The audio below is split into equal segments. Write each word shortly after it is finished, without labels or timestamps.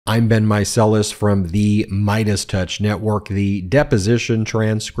I'm Ben Meiselas from the MeidasTouch Network. The deposition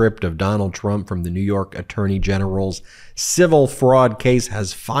transcript of Donald Trump from the New York Attorney General's civil fraud case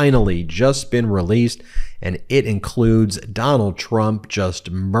has finally just been released, and it includes Donald Trump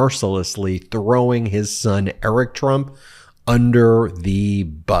just mercilessly throwing his son Eric Trump under the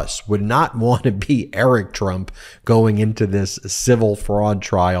bus. Would not want to be Eric Trump going into this civil fraud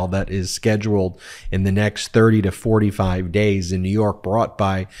trial that is scheduled in the next 30 to 45 days in New York, brought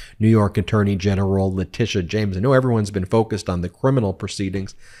by New York Attorney General Letitia James. I know everyone's been focused on the criminal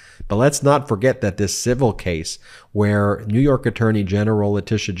proceedings, but let's not forget that this civil case, where New York Attorney General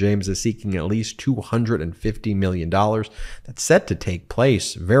Letitia James is seeking at least $250 million, that's set to take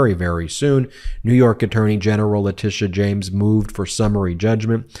place very, very soon. New York Attorney General Letitia James moved for summary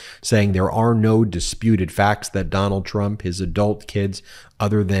judgment, saying there are no disputed facts that Donald Trump, his adult kids,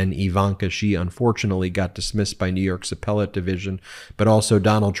 other than Ivanka, she unfortunately got dismissed by New York's appellate division, but also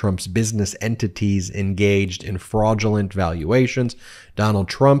Donald Trump's business entities engaged in fraudulent valuations. Donald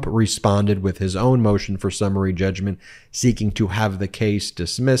Trump responded with his own motion for summary judgment, seeking to have the case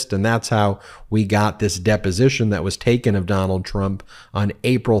dismissed, and that's how we got this deposition that was taken of Donald Trump on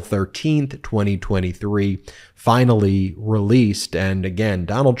April 13th, 2023, finally released. And again,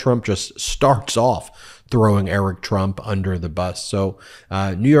 Donald Trump just starts off throwing Eric Trump under the bus. So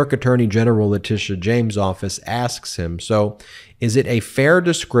New York Attorney General Letitia James' office asks him, so is it a fair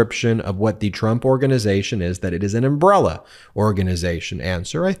description of what the Trump organization is, that it is an umbrella organization?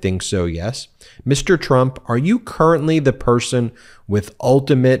 Answer, I think so, yes. Mr. Trump, are you currently the person with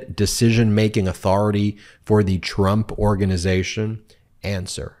ultimate decision-making authority for the Trump organization?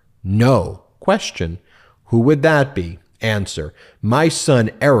 Answer, no. Question, who would that be? Answer, my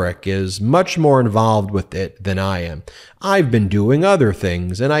son Eric is much more involved with it than I am. I've been doing other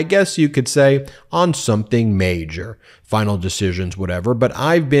things, and I guess you could say on something major, final decisions, whatever, but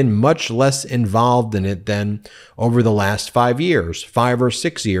I've been much less involved in it than over the last 5 years, 5 or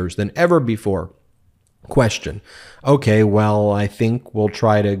 6 years than ever before. Question, okay, well, I think we'll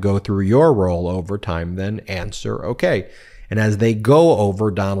try to go through your role over time then. Answer, okay. And as they go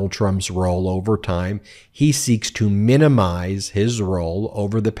over Donald Trump's role over time, he seeks to minimize his role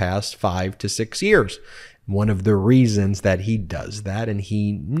over the past 5 to 6 years. One of the reasons that he does that, and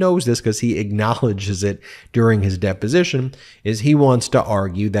he knows this because he acknowledges it during his deposition, is he wants to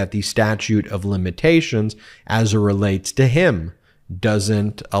argue that the statute of limitations, as it relates to him,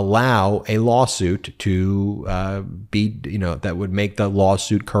 doesn't allow a lawsuit to that would make the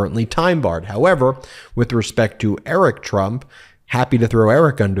lawsuit currently time barred. However, with respect to Eric Trump, happy to throw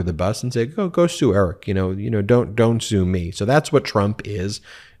Eric under the bus and say, go sue Eric. Don't sue me. So that's what Trump is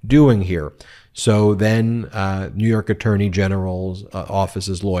doing here. So then New York Attorney General's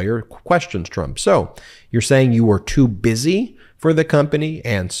office's lawyer questions Trump. So you're saying you were too busy for the company?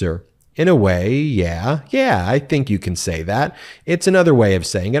 Answer, in a way, yeah, I think you can say that. It's another way of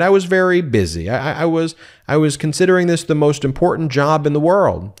saying it. I was very busy. I was considering this the most important job in the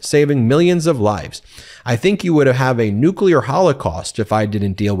world, saving millions of lives. I think you would have a nuclear holocaust if I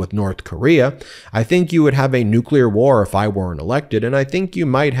didn't deal with North Korea. I think you would have a nuclear war if I weren't elected, and I think you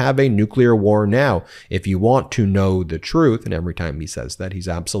might have a nuclear war now if you want to know the truth. And every time he says that, he's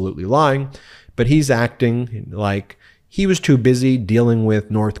absolutely lying, but he's acting like he was too busy dealing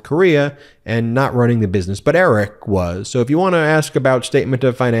with North Korea and not running the business, but Eric was. So if you want to ask about statement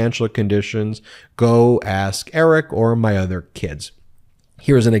of financial conditions, go ask Eric or my other kids.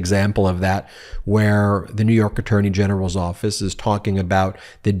 Here's an example of that, where the New York Attorney General's office is talking about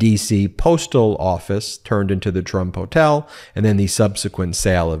the D.C. Postal Office turned into the Trump Hotel and then the subsequent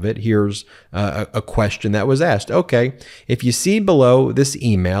sale of it. Here's a question that was asked. Okay, if you see below this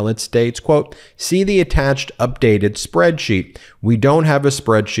email, it states, quote, see the attached updated spreadsheet. We don't have a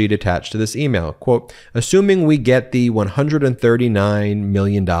spreadsheet attached to this email. Quote, assuming we get the $139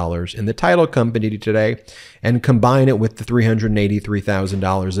 million in the title company today and combine it with the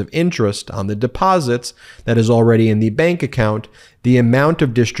 $383,000 of interest on the deposits that is already in the bank account, the amount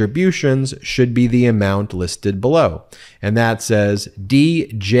of distributions should be the amount listed below. And that says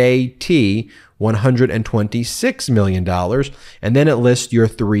DJT $126 million, and then it lists your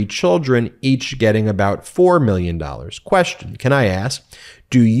 3 children, each getting about $4 million. Question, can I ask,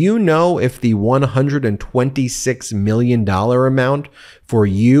 do you know if the $126 million amount for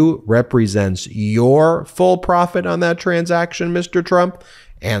you represents your full profit on that transaction, Mr. Trump?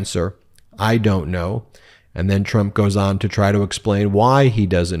 Answer, I don't know. And then Trump goes on to try to explain why he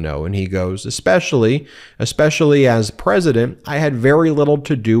doesn't know. And he goes, especially as president, I had very little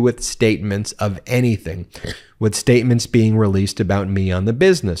to do with statements of anything, with statements being released about me on the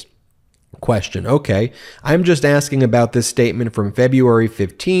business. Question. Okay, I'm just asking about this statement from February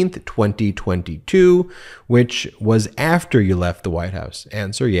 15th, 2022, which was after you left the White House.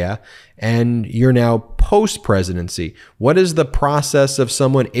 Answer, yeah. And you're now post-presidency. What is the process of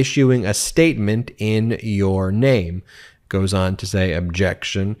someone issuing a statement in your name? Goes on to say,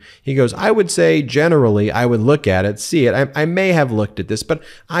 objection. He goes, I would say generally I would look at it, see it. I may have looked at this, but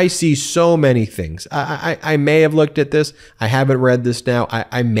I see so many things. I may have looked at this. I haven't read this now.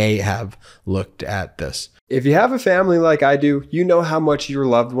 I may have looked at this. If you have a family like I do, you know how much your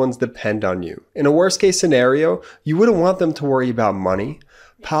loved ones depend on you. In a worst case scenario, you wouldn't want them to worry about money.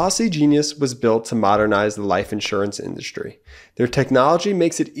 Policy Genius was built to modernize the life insurance industry. Their technology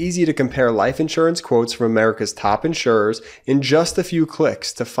makes it easy to compare life insurance quotes from America's top insurers in just a few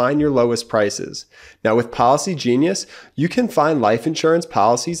clicks to find your lowest prices. Now with Policy Genius, you can find life insurance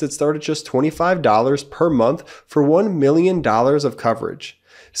policies that start at just $25 per month for $1 million of coverage.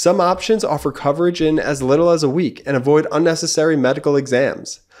 Some options offer coverage in as little as a week and avoid unnecessary medical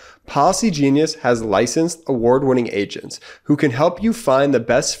exams. Policy Genius has licensed, award-winning agents who can help you find the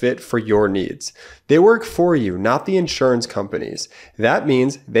best fit for your needs. They work for you, not the insurance companies. That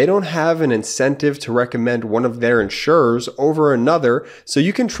means they don't have an incentive to recommend one of their insurers over another, so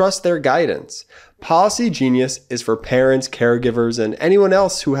you can trust their guidance. Policy Genius is for parents, caregivers, and anyone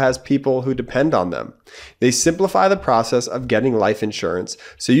else who has people who depend on them. They simplify the process of getting life insurance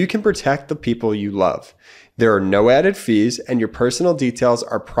so you can protect the people you love. There are no added fees, and your personal details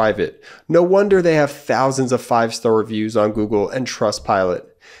are private. No wonder they have thousands of 5-star reviews on Google and Trustpilot.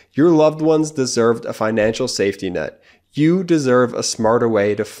 Your loved ones deserved a financial safety net. You deserve a smarter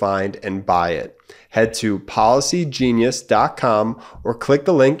way to find and buy it. Head to policygenius.com or click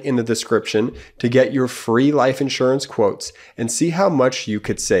the link in the description to get your free life insurance quotes and see how much you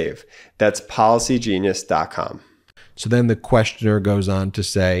could save. That's policygenius.com. So then the questioner goes on to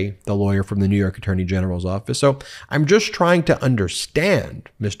say, the lawyer from the New York Attorney General's office, so I'm just trying to understand,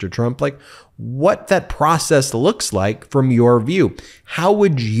 Mr. Trump, like what that process looks like from your view. How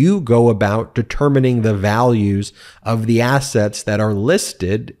would you go about determining the values of the assets that are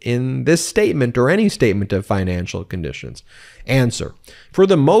listed in this statement or any statement of financial conditions? Answer, for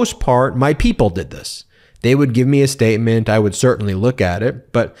the most part, my people did this. They would give me a statement. I would certainly look at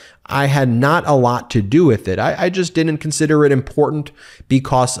it, but I had not a lot to do with it. I just didn't consider it important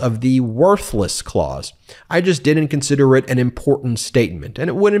because of the worthless clause. I just didn't consider it an important statement. And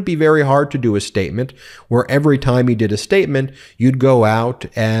it wouldn't be very hard to do a statement where every time you did a statement, you'd go out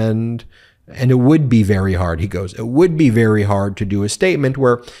and it would be very hard, he goes, it would be very hard to do a statement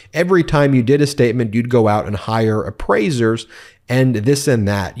where every time you did a statement, you'd go out and hire appraisers and this and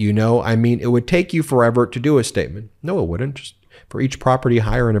that, you know? I mean, it would take you forever to do a statement. No, it wouldn't. Just for each property,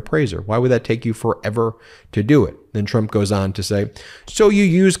 hire an appraiser. Why would that take you forever to do it? Then Trump goes on to say, so you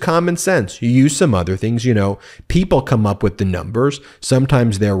use common sense. You use some other things, you know. People come up with the numbers.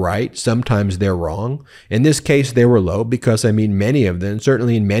 Sometimes they're right. Sometimes they're wrong. In this case, they were low because, I mean, many of them,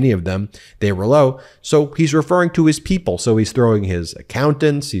 certainly in many of them, they were low. So he's referring to his people. So he's throwing his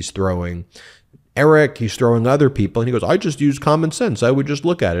accountants. He's throwing Eric, he's throwing other people, and he goes, I just use common sense. I would just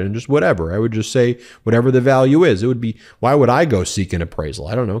look at it and just whatever. I would just say whatever the value is. It would be, why would I go seek an appraisal?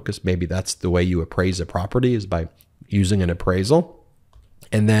 I don't know, because maybe that's the way you appraise a property is by using an appraisal.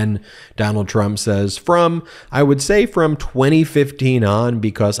 And then Donald Trump says I would say from 2015 on,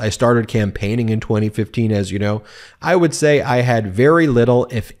 because I started campaigning in 2015, as you know, I would say I had very little,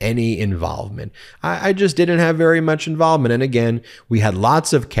 if any, involvement. I just didn't have very much involvement. And again, we had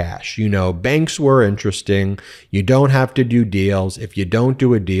lots of cash. You know, banks were interesting. You don't have to do deals. If you don't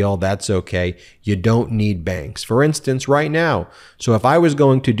do a deal, that's okay. You don't need banks. For instance, right now. So if I was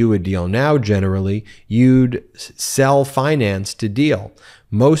going to do a deal now, generally, you'd sell finance to deal.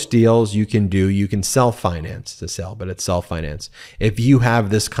 Most deals you can self-finance to sell, but it's self-finance if you have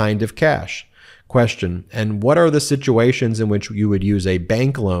this kind of cash. Question, and what are the situations in which you would use a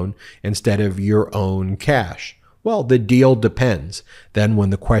bank loan instead of your own cash? Well, the deal depends. Then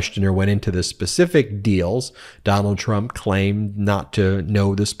when the questioner went into the specific deals, Donald Trump claimed not to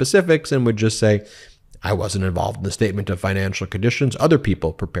know the specifics and would just say, I wasn't involved in the statement of financial conditions. Other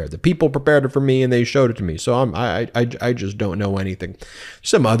people prepared. The people prepared it for me and they showed it to me. So I just don't know anything.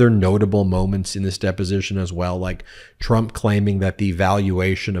 Some other notable moments in this deposition as well, like Trump claiming that the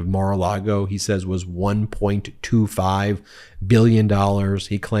valuation of Mar-a-Lago, he says, was $1.25 billion.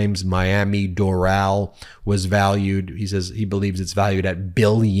 He claims Miami Doral was valued. He says he believes it's valued at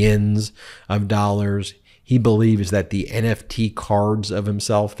billions of dollars. He believes that the NFT cards of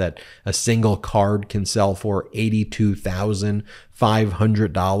himself, that a single card can sell for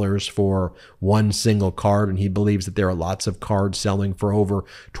 $82,500 for one single card. And he believes that there are lots of cards selling for over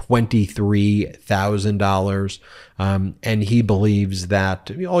 $23,000. And he believes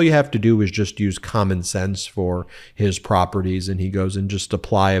that all you have to do is just use common sense for his properties. And he goes and just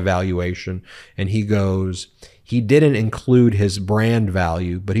apply a valuation. And he goes, he didn't include his brand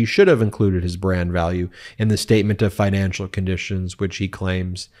value, but he should have included his brand value in the statement of financial conditions, which he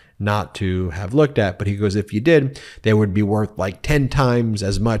claims not to have looked at. But he goes, if you did, they would be worth like 10 times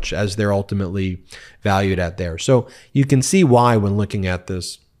as much as they're ultimately valued at there. So you can see why, when looking at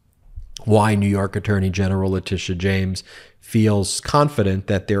this, why New York Attorney General Letitia James feels confident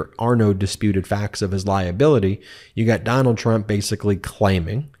that there are no disputed facts of his liability. You got Donald Trump basically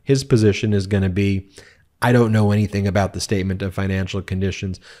claiming his position is going to be, I don't know anything about the statement of financial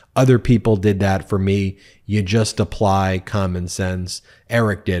conditions. Other people did that for me. You just apply common sense.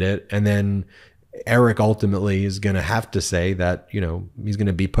 Eric did it. And then Eric ultimately is going to have to say that, he's going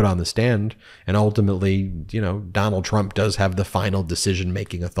to be put on the stand. And ultimately, Donald Trump does have the final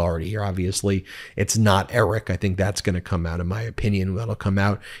decision-making authority here. Obviously, it's not Eric. I think that's going to come out, in my opinion. That'll come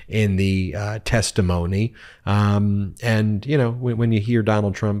out in the testimony. And, when you hear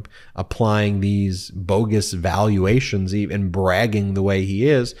Donald Trump applying these bogus valuations, even bragging the way he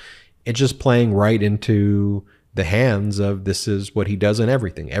is, it's just playing right into the hands of, this is what he does in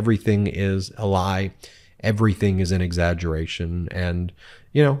everything. Everything is a lie. Everything is an exaggeration. And,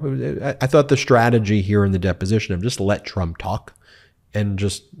 I thought the strategy here in the deposition of just let Trump talk and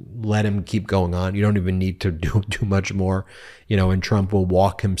just let him keep going on. You don't even need to do too much more, and Trump will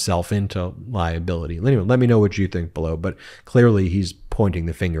walk himself into liability. Anyway, let me know what you think below. But clearly he's pointing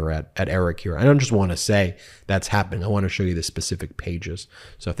the finger at Eric here. I don't just want to say that's happening. I want to show you the specific pages.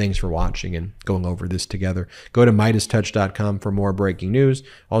 So thanks for watching and going over this together. Go to MeidasTouch.com for more breaking news.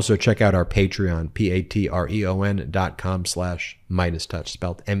 Also check out our Patreon, patreon.com/MeidasTouch,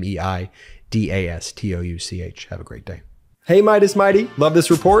 spelled MEIDASTOUCH. Have a great day. Hey Meidas Mighty, love this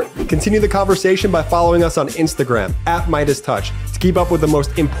report? Continue the conversation by following us on Instagram @MeidasTouch to keep up with the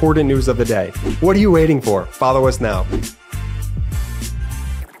most important news of the day. What are you waiting for? Follow us now.